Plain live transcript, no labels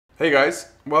Hey guys,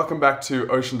 welcome back to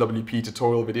OceanWP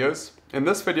tutorial videos. In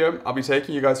this video, I'll be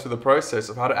taking you guys through the process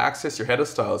of how to access your header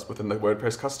styles within the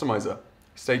WordPress customizer.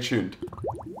 Stay tuned.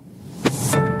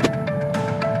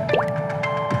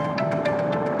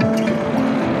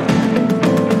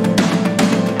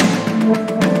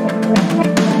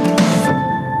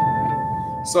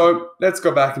 So let's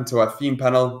go back into our theme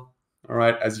panel. All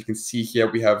right, as you can see here,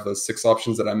 we have those 6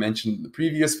 options that I mentioned in the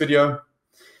previous video.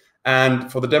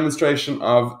 And for the demonstration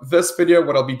of this video,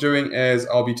 what I'll be doing is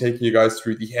I'll be taking you guys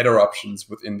through the header options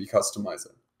within the customizer.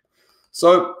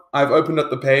 So I've opened up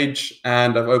the page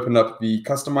and I've opened up the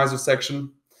customizer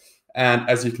section. And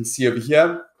as you can see over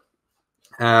here,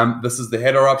 this is the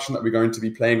header option that we're going to be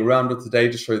playing around with today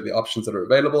to show you the options that are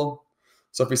available.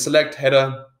 So if we select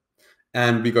header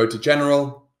and we go to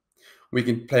general, we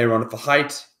can play around with the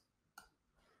height.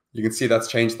 You can see that's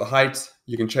changed the height.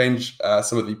 You can change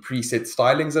some of the preset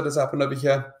stylings that has happened over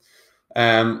here.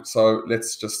 So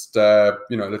let's just,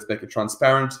 let's make it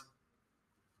transparent.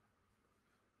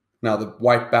 Now the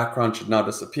white background should now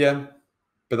disappear,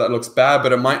 but that looks bad,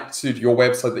 but it might suit your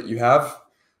website that you have,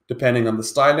 depending on the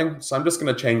styling. So I'm just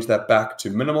going to change that back to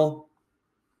minimal.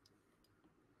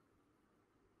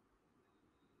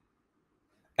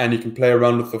 And you can play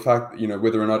around with the fact that,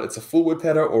 whether or not it's a full width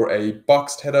header or a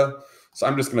boxed header. So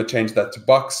I'm just going to change that to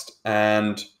boxed,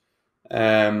 and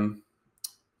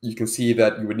you can see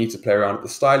that you would need to play around with the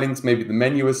stylings. Maybe the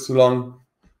menu is too long,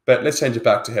 but let's change it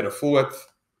back to header full width.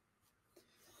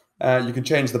 You can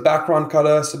change the background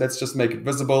color, so let's just make it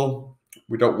visible.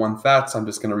 We don't want that, so I'm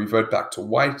just going to revert back to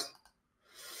white.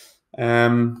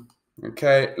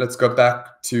 Okay, let's go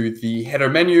back to the header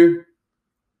menu.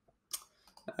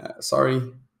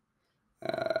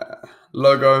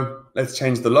 Logo. Let's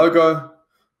change the logo.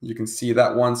 You can see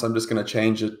that one, so I'm just going to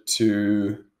change it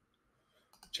to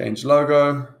change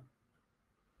logo.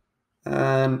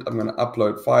 And I'm going to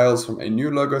upload files from a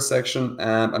new logo section,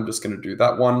 and I'm just going to do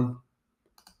that one.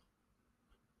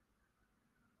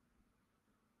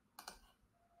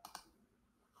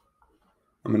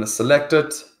 I'm going to select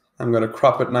it. I'm going to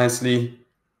crop it nicely.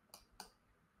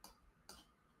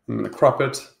 I'm going to crop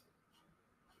it.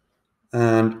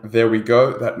 And there we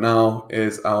go. That now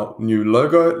is our new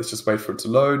logo. Let's just wait for it to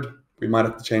load. We might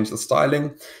have to change the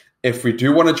styling. If we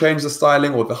do want to change the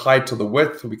styling or the height or the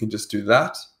width, we can just do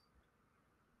that.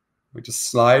 We just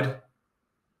slide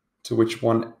to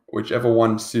whichever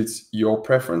one suits your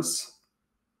preference.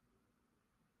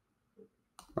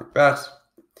 Like that.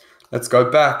 Let's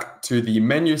go back to the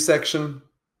menu section.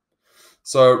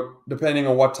 So depending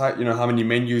on what type, how many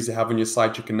menus you have on your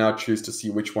site, you can now choose to see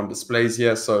which one displays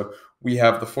here. So we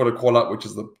have the footer callout, which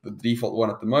is the default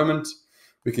one at the moment.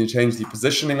 We can change the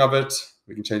positioning of it.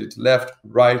 We can change it to left,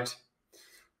 right,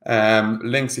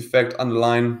 links effect,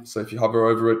 underline. So if you hover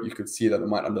over it, you could see that it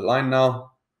might underline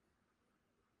now.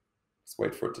 Let's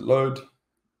wait for it to load.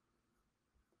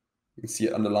 You can see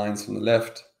it underlines from the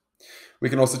left. We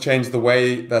can also change the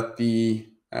way that the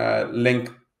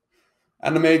link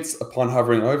animates upon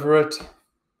hovering over it.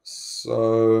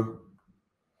 So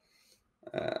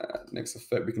next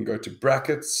effect, we can go to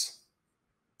brackets.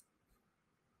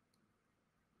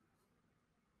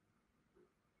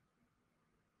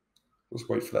 Just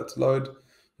wait for that to load.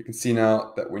 You can see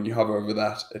now that when you hover over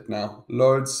that, it now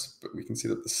loads, but we can see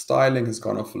that the styling has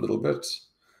gone off a little bit.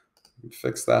 We can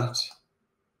fix that.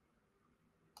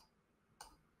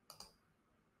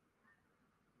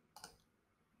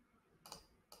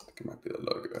 I think it might be the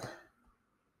logo.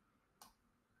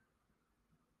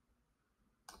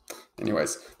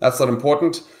 Anyways, that's not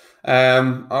important.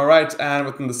 All right, and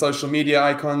within the social media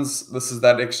icons, this is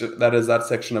that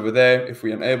section over there. If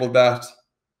we enable that,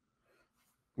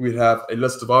 we'd have a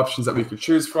list of options that we could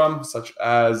choose from, such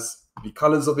as the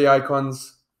colors of the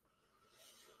icons.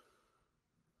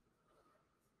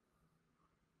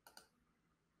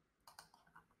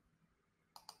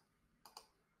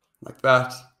 Like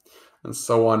that, and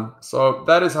so on. So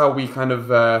that is how we kind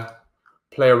of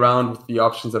play around with the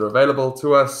options that are available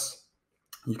to us.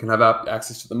 You can have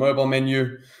access to the mobile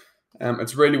menu.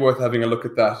 It's really worth having a look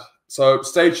at that. So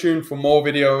stay tuned for more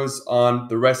videos on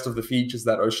the rest of the features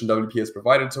that OceanWP has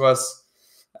provided to us.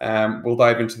 We'll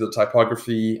dive into the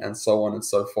typography and so on and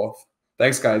so forth.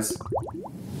 Thanks, guys.